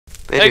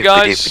Hey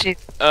guys,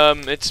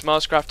 it's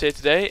Marscraft here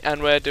today,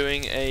 and we're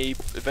doing a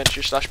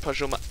adventure slash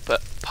puzzle map,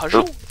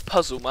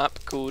 puzzle map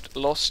called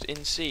Lost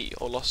in Sea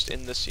or Lost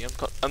in the Sea.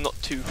 I'm not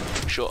too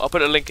sure. I'll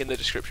put a link in the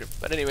description.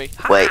 But anyway,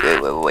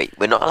 wait.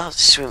 We're not allowed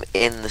to swim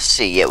in the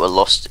sea yet. We're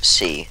lost at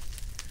sea.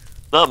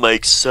 That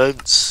makes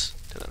sense.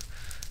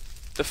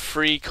 The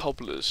Free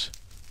Cobblers.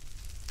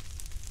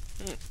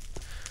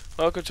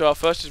 Welcome to our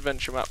first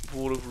adventure map,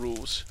 Wall of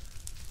Rules.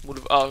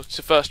 Oh, it's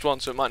the first one,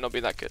 so it might not be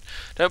that good.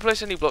 Don't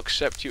place any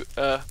blocks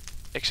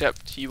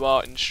except you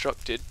are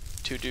instructed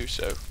to do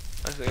so.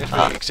 I think that's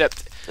really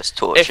except there's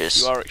torches.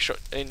 If you are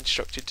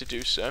instructed to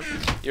do so.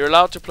 You're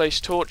allowed to place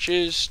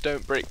torches.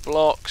 Don't break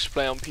blocks.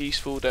 Play on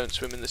peaceful. Don't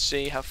swim in the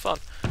sea. Have fun.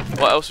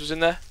 What else was in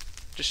there?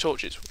 Just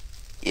torches.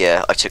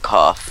 Yeah, I took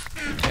half.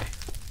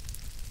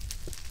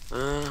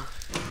 Okay.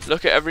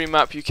 Look at every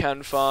map you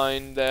can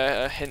find.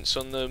 There are hints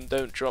on them.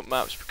 Don't drop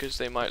maps because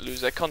they might lose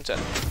their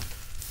content.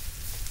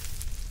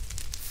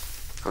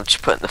 I'm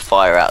just putting the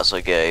fire out as I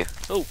go.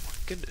 Oh my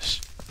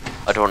goodness.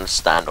 I don't want to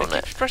stand on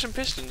it. Keep pressing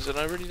pistons and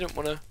I really don't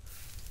want to...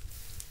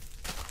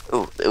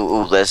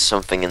 Ooh, there's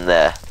something in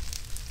there.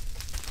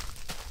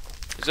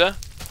 Is there?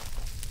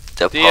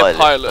 The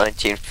pilot.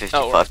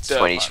 1955 to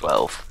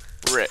 2012.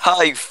 Rip.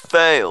 I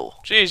fail.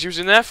 Jeez, he was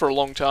in there for a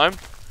long time.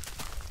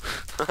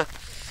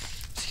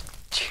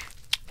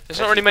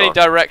 There's not really many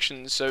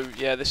directions, so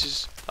yeah, this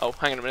is... Oh,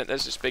 hang on a minute,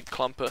 there's this big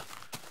clump of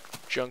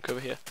junk over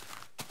here.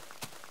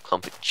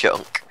 Clump of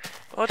junk?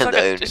 Oh,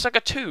 it's like a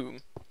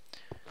tomb.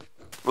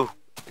 Ooh,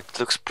 it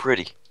looks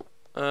pretty.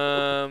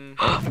 Mine.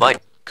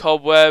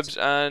 Cobwebs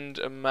and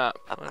a map.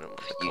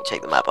 You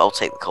take the map, I'll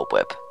take the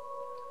cobweb.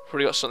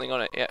 Probably got something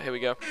on it. Yeah, here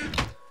we go.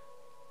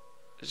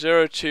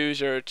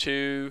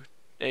 0202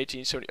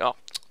 1870. Oh,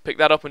 pick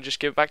that up and just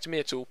give it back to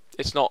me.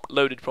 It's not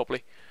loaded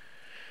properly.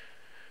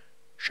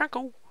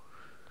 Shackle.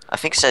 I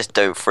think it says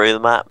don't throw the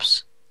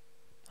maps.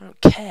 I don't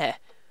care.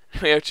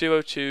 We have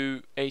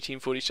 202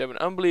 1847.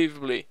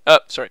 Unbelievably.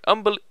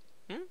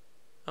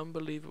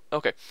 Unbelievable.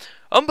 Okay.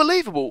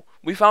 Unbelievable.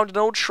 We found an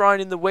old shrine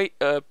in the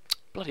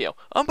bloody hell.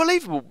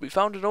 Unbelievable. We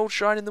found an old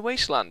shrine in the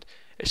wasteland.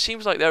 It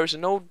seems like there is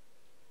an old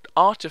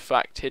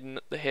artifact hidden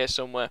here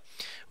somewhere.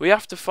 We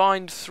have to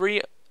find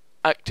 3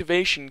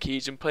 activation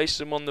keys and place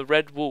them on the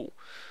red wall.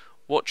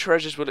 What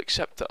treasures will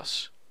expect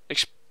us,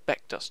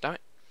 damn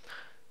it.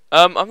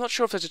 I'm not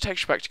sure if there's a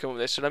texture pack to come with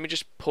this, so let me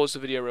just pause the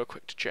video real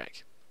quick to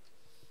check.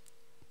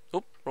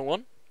 Oh, wrong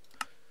one.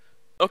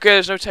 Okay,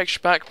 there's no texture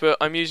pack, but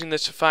I'm using the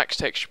Fax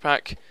texture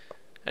pack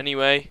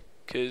anyway,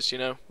 because, you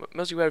know...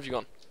 Millsy, where have you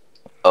gone?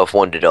 I've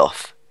wandered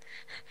off.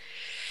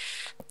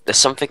 There's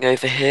something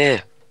over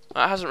here.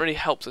 That hasn't really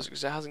helped us,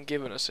 because it hasn't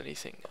given us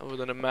anything other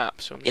than a map,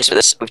 so I'm yes,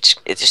 but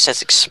it just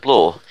says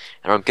explore,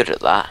 and I'm good at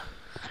that.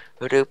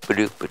 And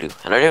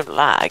I don't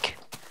lag,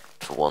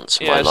 for once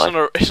in my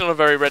life. It's not a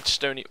very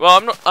redstone-y...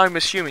 Well, I'm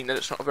assuming that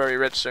it's not a very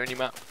redstone-y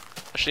map.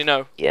 Actually,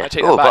 no. Yeah. I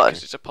take that back,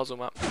 because it's a puzzle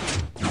map.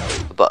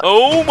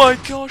 Oh my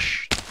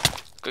gosh!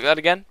 Click that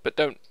again, but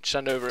don't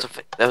stand over it.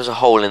 There was a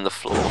hole in the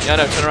floor. Yeah,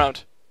 no, turn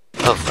around.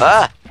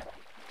 Oh,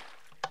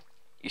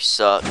 you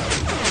suck.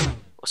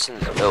 What's in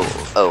the...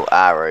 Oh,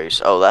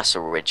 arrows. Oh, that's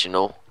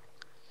original.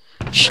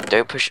 Shh,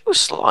 don't push... Oh,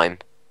 slime.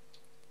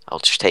 I'll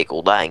just take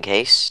all that in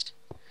case.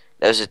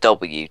 There's a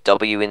W.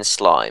 W in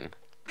slime.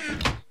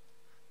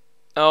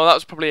 Oh, that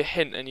was probably a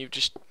hint, and you've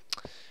just...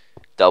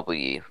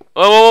 W.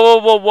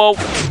 Whoa.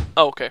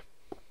 Oh, okay.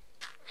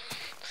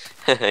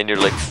 And you're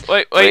like,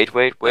 wait.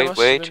 There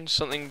must have been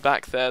something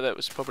back there that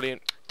was probably...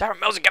 Darren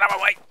Millsy, get out of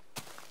my way!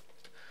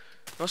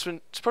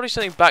 It's probably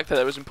something back there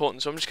that was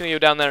important, so I'm just going to go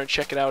down there and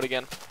check it out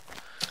again.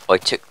 I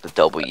took the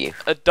W.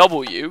 A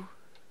W?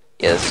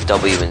 Yeah, there's a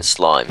W in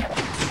slime.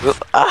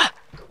 Ah!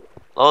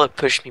 Oh, it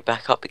pushed me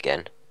back up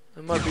again.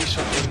 There might be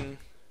something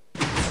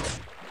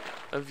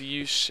of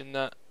use in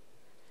that.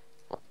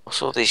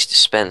 What's all these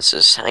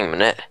dispensers? Hang a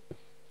minute.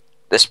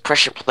 There's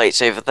pressure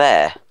plates over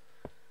there.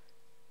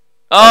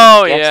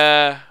 Oh,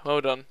 yeah.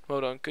 Well done.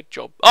 Good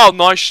job. Oh,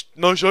 nice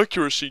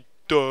accuracy.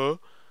 Duh.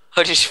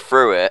 I just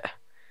threw it.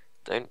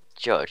 Don't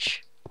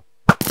judge.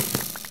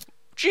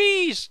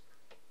 Jeez.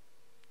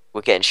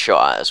 We're getting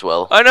shot at as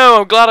well. I know.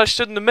 I'm glad I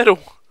stood in the middle.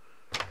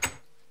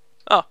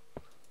 Oh.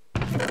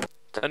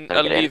 And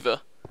a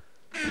lever.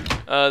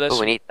 Oh,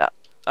 we need that.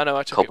 I know.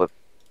 I took Cobweb.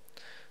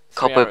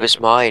 Cobweb is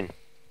mine.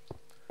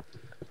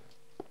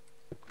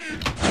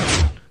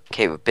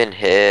 Okay, we've been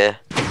here.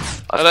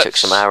 I took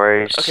some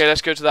arrows. Okay,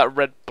 let's go to that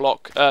red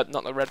block. Not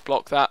the red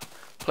block. That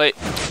plate.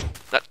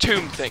 That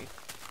tomb thing.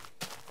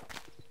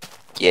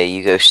 Yeah,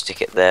 you go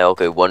stick it there. I'll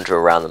go wander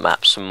around the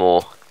map some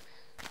more.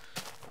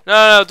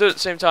 No, do it at the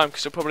same time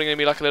because they're probably going to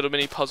be like a little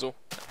mini puzzle.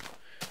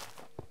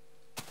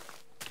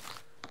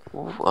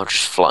 Ooh, I'll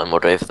just fly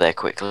mod over there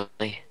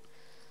quickly.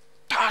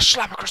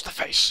 Slap across the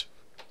face.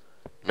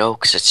 No,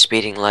 because it's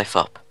speeding life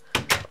up.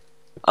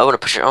 I want to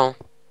push it on.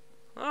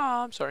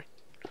 Oh, I'm sorry.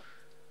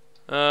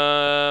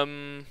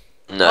 No,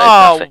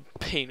 nothing.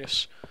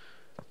 Penis.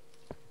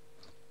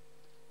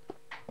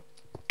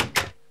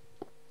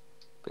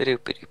 Okay,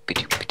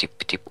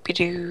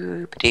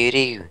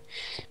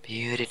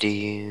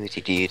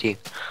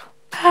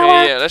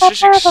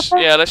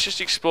 yeah, let's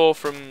just explore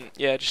from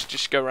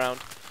just go around.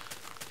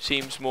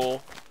 Seems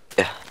more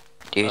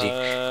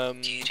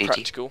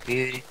practical.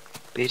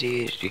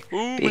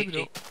 Ooh, maybe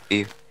not.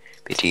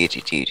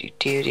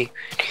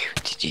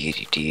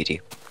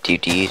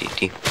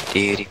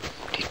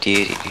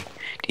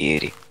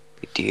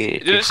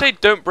 Did it say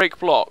don't break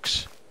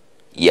blocks?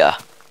 Yeah,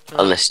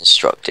 Oh. unless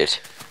instructed.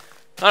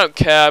 I don't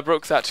care, I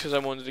broke that because I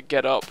wanted to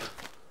get up.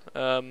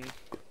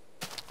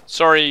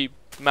 Sorry,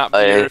 map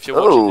viewer, if you're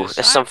watching this.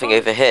 There's something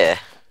over here.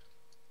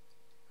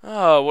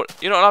 Oh, what?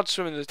 You're not allowed to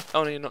swim in the...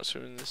 Oh, no, you're not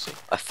swimming in the sea.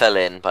 I fell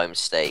in by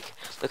mistake.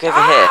 Look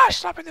over here.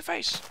 Slap in the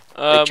face!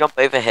 Jump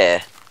over here.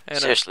 Hey, no.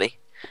 Seriously?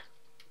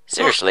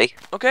 Seriously?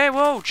 Okay,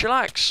 whoa,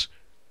 chillax.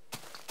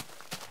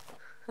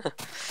 I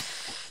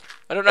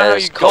don't know how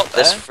you got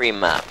there. There's 3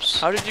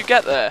 maps. How did you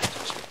get there?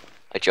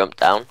 I jumped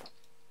down.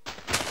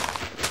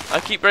 I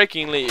keep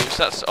breaking leaves.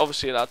 That's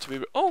obviously allowed to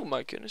be... Oh,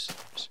 my goodness.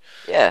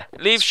 Yeah.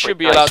 Leaves should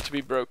be allowed to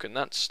be broken.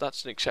 That's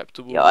an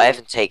acceptable... Yeah, I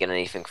haven't taken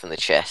anything from the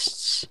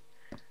chests.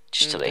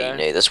 Just to let you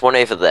know. There's one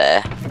over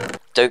there.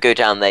 Don't go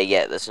down there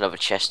yet. There's another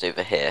chest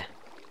over here.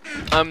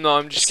 I'm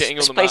just getting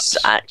all the maps. This place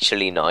is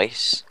actually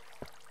nice.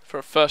 For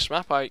a first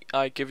map,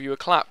 I give you a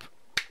clap.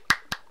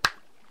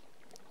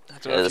 I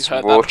don't know if There's you've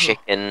heard some raw that.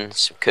 chicken,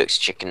 some cooked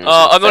chickens.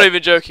 I'm not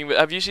even joking, but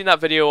have you seen that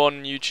video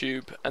on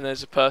YouTube? And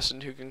there's a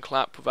person who can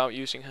clap without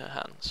using her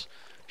hands.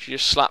 She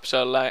just slaps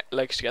her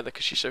legs together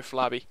because she's so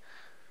flabby.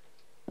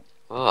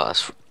 Oh,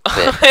 that's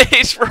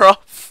It's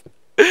rough.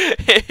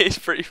 It's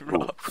pretty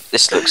rough.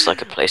 This looks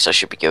like a place I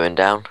should be going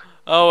down.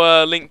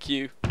 Oh, link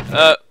you.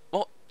 What?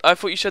 I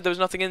thought you said there was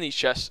nothing in these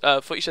chests. I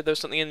thought you said there was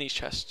something in these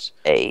chests.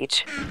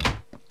 Aid.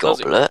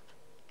 Goblet.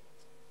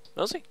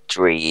 Millsy?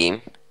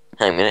 Dream.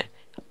 Hang on a minute.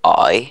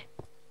 Eye.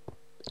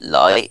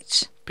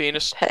 Light.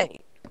 Penis.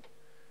 Hey.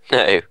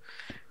 No.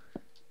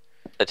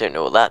 I don't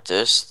know what that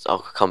does. I'll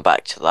come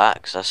back to that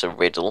because that's a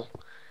riddle.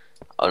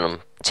 And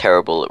I'm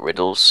terrible at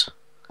riddles.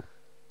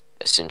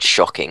 It's in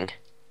shocking.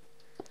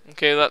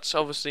 Okay, that's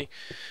obviously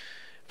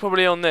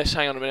probably on this.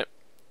 Hang on a minute.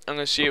 I'm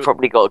gonna see.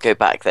 Probably got to go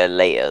back there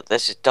later.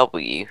 There's a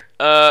W.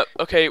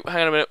 Okay.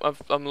 Hang on a minute.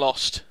 I'm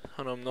lost.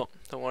 Oh no, I'm not.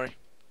 Don't worry.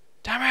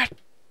 Damn it!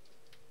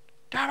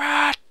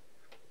 Damn it!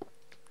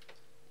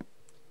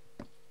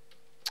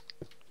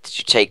 Did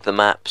you take the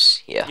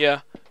maps? Yeah.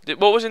 Yeah.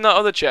 What was in that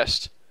other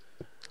chest?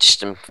 Just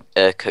some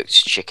cooked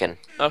chicken.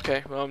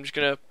 Okay. Well, I'm just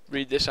gonna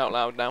read this out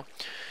loud now.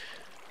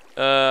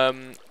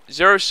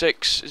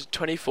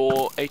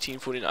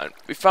 06/24/1849.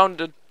 We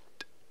found a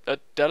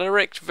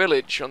derelict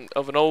village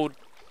of an old...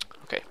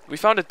 Okay, we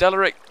found a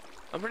derelict...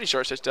 I'm pretty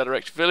sure it says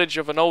derelict village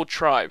of an old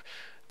tribe.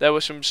 There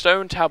were some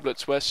stone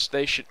tablets where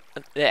they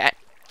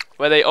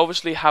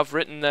obviously have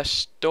written their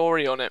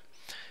story on it.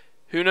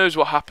 Who knows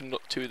what happened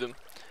to them?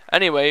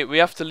 Anyway, we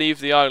have to leave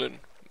the island.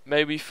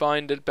 Maybe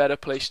find a better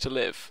place to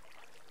live.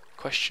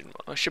 Question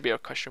mark. There should be a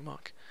question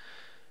mark.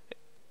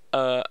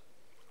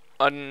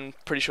 I'm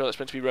pretty sure that's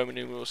meant to be Roman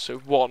numerals. So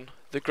 1.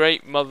 The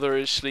Great Mother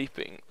is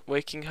sleeping.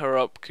 Waking her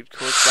up could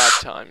cause bad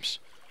times.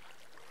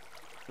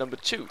 Number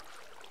 2.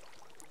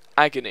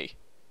 Agony.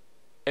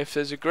 If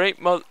the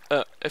Great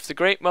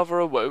Mother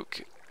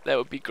awoke, there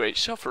would be great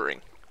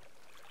suffering.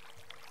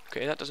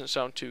 Okay, that doesn't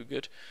sound too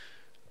good.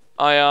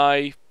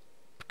 I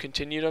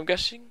continued, I'm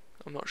guessing?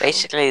 I'm not sure.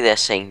 Basically, they're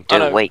saying,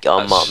 don't wake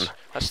our mum.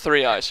 That's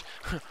 3 eyes.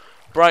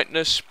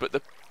 Brightness, but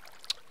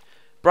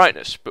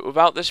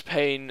without this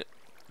pain,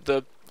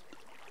 the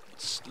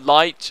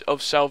light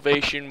of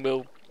salvation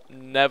will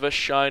never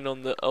shine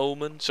on the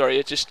omen. Sorry,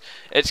 it's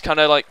kind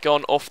of like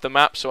gone off the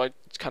map, so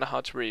it's kind of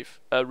hard to read.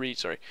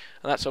 Sorry,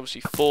 and that's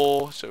obviously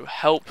 4. So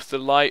help the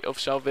light of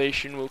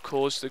salvation will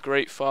cause the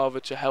Great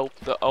Father to help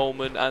the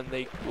omen, and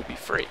they will be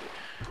free.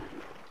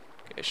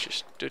 Okay, it's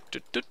just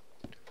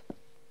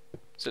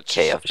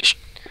Okay,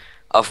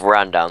 I've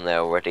ran down there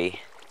already.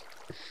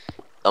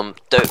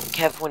 Don't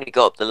careful when you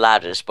go up the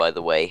ladders, by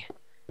the way.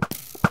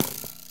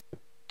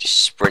 Just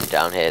sprint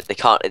down here.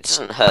 It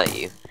doesn't hurt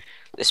you.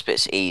 This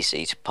bit's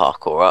easy to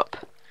parkour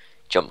up.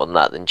 Jump on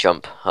that, then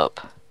jump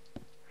up.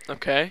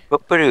 Okay.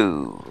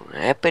 Boop-a-doo,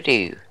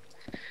 ep-a-doo.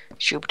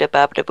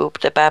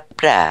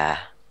 Shoop-da-bab-da-boop-da-bab-da.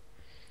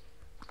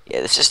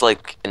 Yeah, this is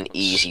like an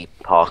easy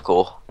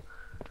parkour.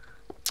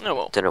 Oh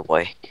well. Don't know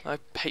why. I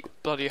hate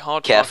bloody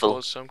hard Careful,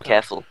 parkours, so I'm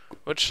careful.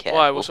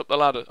 Why? What's up the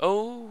ladder?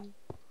 Oh.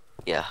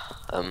 Yeah,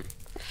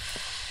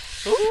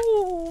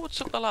 Ooh, what's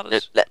up the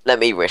ladders? Let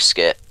me risk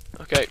it.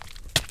 Okay.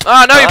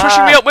 Ah, no, you're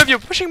pushing me up with you!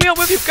 Pushing me up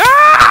with you! Go!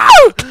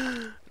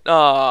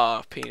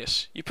 Ah,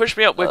 penis. You pushed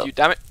me up with you,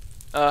 damn it.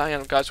 Hang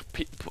on, guys.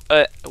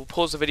 We'll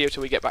pause the video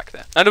till we get back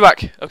there. And we're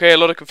back. Okay, a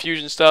lot of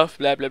confusion stuff.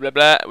 Blah, blah, blah,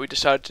 blah. We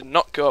decided to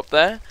not go up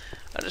there.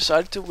 I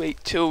decided to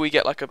wait till we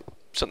get like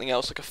something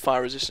else, like a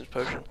fire resistance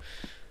potion.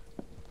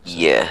 So,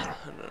 yeah.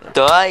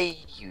 Die,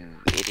 you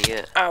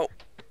idiot. Ow.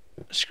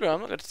 Screw it, I'm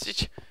not gonna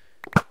teach.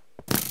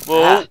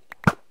 Whoa.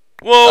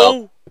 Whoa.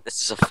 Oh,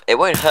 it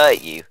won't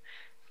hurt you.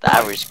 The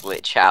arrows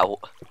glitch out.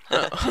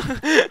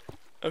 Oh.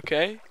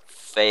 Okay.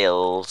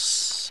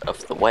 fails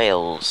of the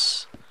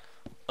whales.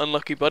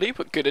 Unlucky, buddy,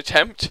 but good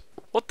attempt.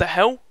 What the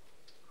hell?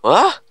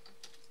 What?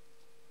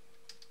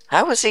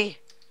 How was he?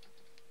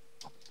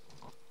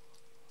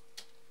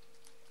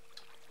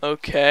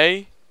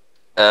 Okay.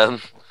 I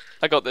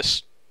I got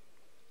this.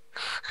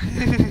 we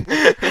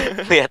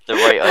had the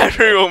right idea.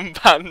 Everyone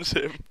bans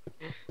him.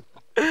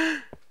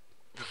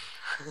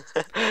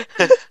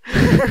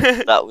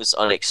 That was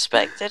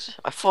unexpected.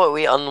 I thought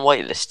we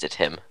unwhitelisted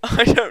him.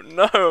 I don't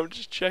know, I'm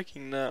just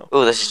checking now.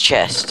 Oh, there's a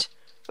chest.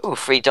 Oh,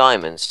 3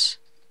 diamonds.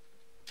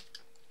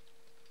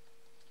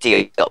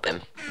 You got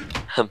him.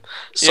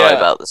 Sorry Yeah,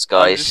 about this, I'm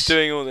guys. just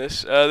doing all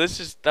this.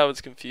 That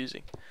was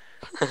confusing.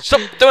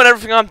 Stop doing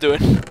everything I'm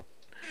doing.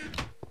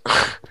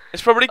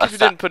 It's probably because we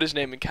didn't put his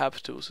name in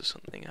capitals or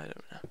something, I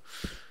don't know.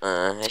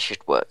 It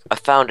should work. I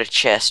found a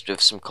chest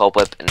with some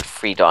cobweb and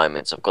 3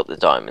 diamonds. I've got the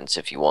diamonds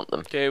if you want them.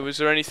 Okay, was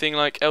there anything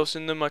like else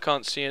in them? I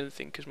can't see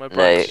anything because my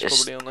brightness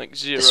is probably on like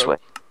 0. This way.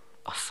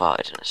 I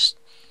farted and it's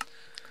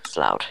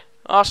loud.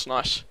 Oh, that's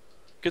nice.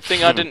 Good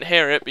thing I didn't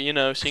hear it, but you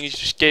know, seeing as you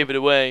just gave it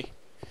away.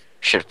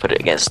 Should have put it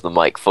against the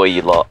mic for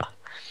you lot.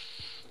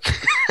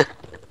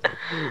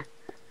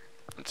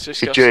 It's Hey,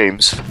 disgusting.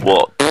 James,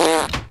 what?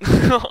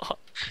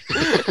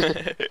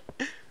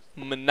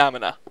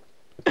 Manamana.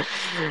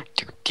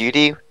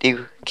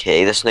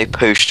 Okay, there's no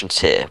potions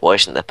here. Why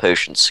isn't there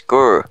potions?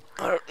 Grr.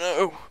 I don't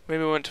know.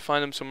 Maybe we went to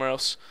find them somewhere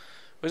else.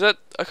 Was that?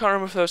 I can't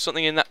remember if there was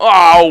something in that.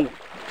 Oh!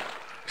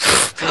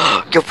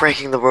 You're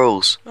breaking the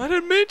rules. I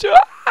didn't mean to.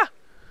 Ah!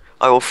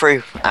 I will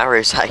throw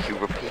arrows at you.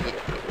 Repeat.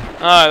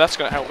 Ah, that's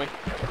gonna help me.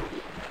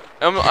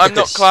 I'm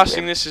not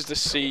classing Swim. this as the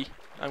sea.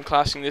 I'm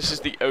classing this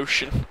as the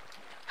ocean.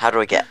 How do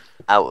I get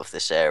out of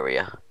this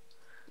area?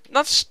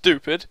 That's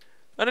stupid.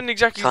 I didn't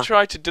exactly Can't-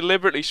 try to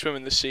deliberately swim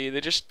in the sea.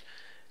 It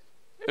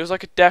was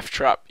like a death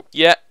trap.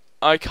 Yet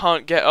I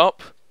can't get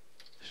up.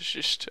 It's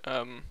just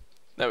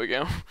there we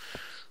go.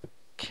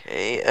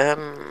 Okay,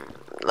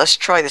 let's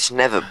try this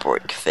nether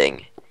brick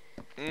thing.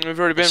 We've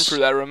already been through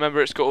that.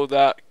 Remember, it's got all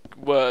that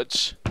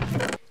words.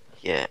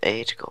 Yeah,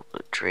 aid,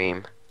 goblet,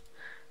 dream.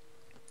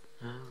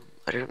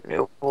 I don't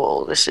know what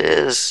all this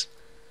is.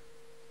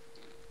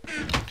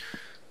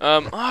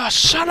 Ah,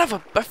 son of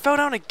a! I fell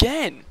down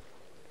again.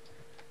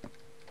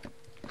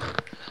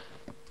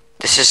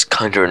 This is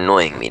kind of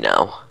annoying me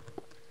now.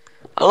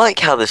 I like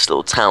how this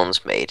little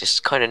town's made. It's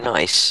kind of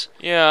nice.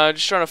 Yeah, I'm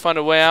just trying to find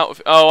a way out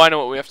of. Oh, I know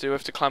what we have to do. We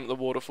have to climb up the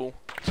waterfall,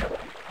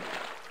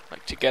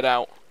 like to get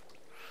out.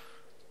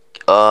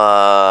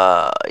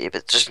 Yeah, but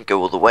it doesn't go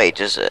all the way,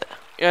 does it?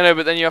 Yeah, no,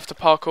 but then you have to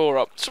parkour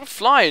up. Stop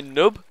flying,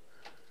 nub.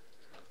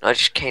 I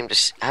just came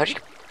to. How do you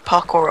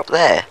parkour up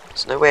there?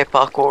 There's no way of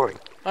parkouring.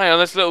 Hang on,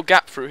 there's a little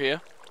gap through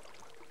here.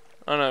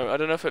 Oh no, I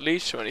don't know if it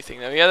leads to anything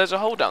though. Yeah, there's a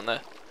hole down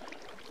there.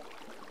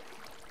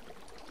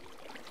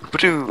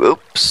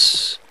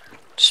 Oops.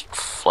 Just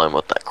fly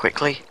mod that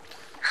quickly.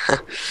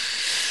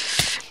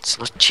 It's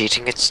not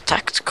cheating, it's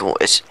tactical.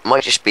 It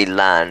might just be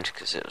land,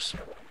 because it was...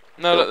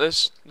 No, look,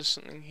 there's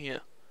something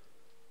here.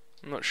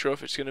 I'm not sure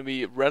if it's going to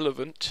be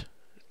relevant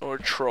or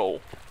a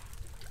troll.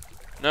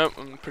 No,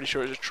 I'm pretty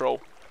sure it's a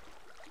troll.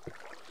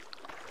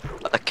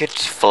 I could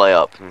fly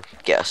up and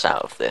get us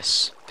out of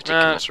this Nah,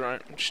 particular... that's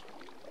right. I'm just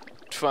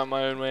find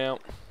my own way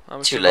out.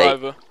 I'm a Too late.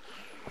 survivor.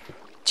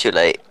 Too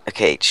late.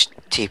 Okay, just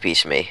TP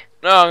to me.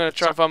 No, I'm going to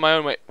try and find my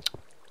own way.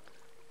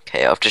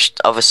 Okay,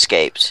 I've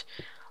escaped.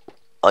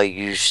 I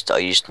used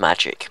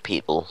magic,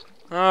 people.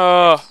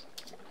 Oh,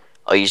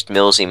 I used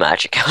millsy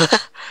magic.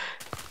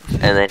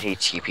 And then he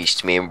TPs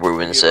to me and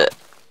ruins it.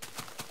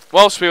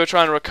 whilst we were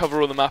trying to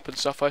recover all the map and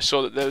stuff, I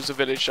saw that there was a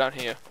village down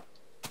here.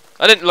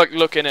 I didn't like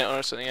look in it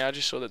or something. I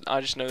just know that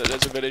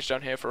there's a village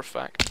down here for a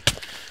fact.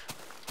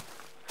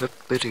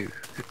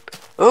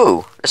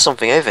 Oh, there's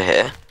something over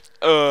here.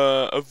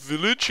 A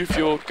village if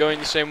you're going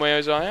the same way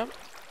as I am.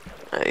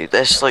 No,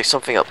 there's like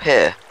something up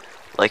here.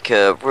 Like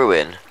a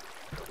ruin.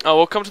 Oh,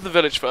 we'll come to the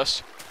village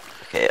first.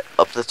 Okay,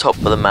 up the top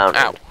of the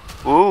mountain.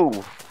 Ow.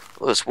 Ooh.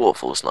 Oh, this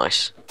waterfall's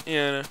nice.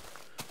 Yeah, no.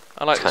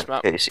 I like this Kinda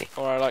map. cozy.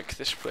 Or I like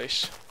this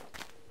place.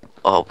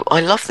 Oh, I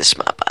love this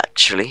map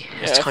actually.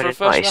 It's Yeah, for kind a of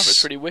first map nice. it's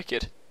pretty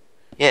wicked.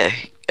 Yeah.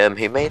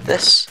 Who made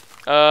this?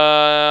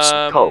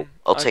 Some coal.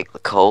 I'll take the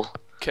coal.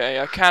 Okay,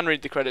 I can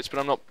read the credits, but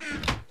I'm not.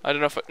 I don't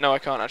know if. No, I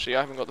can't actually.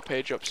 I haven't got the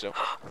page up still.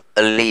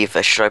 A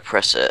lever. Should I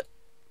press it?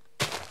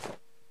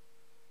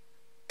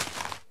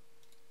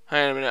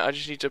 Hang on a minute. I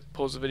just need to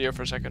pause the video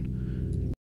for a second.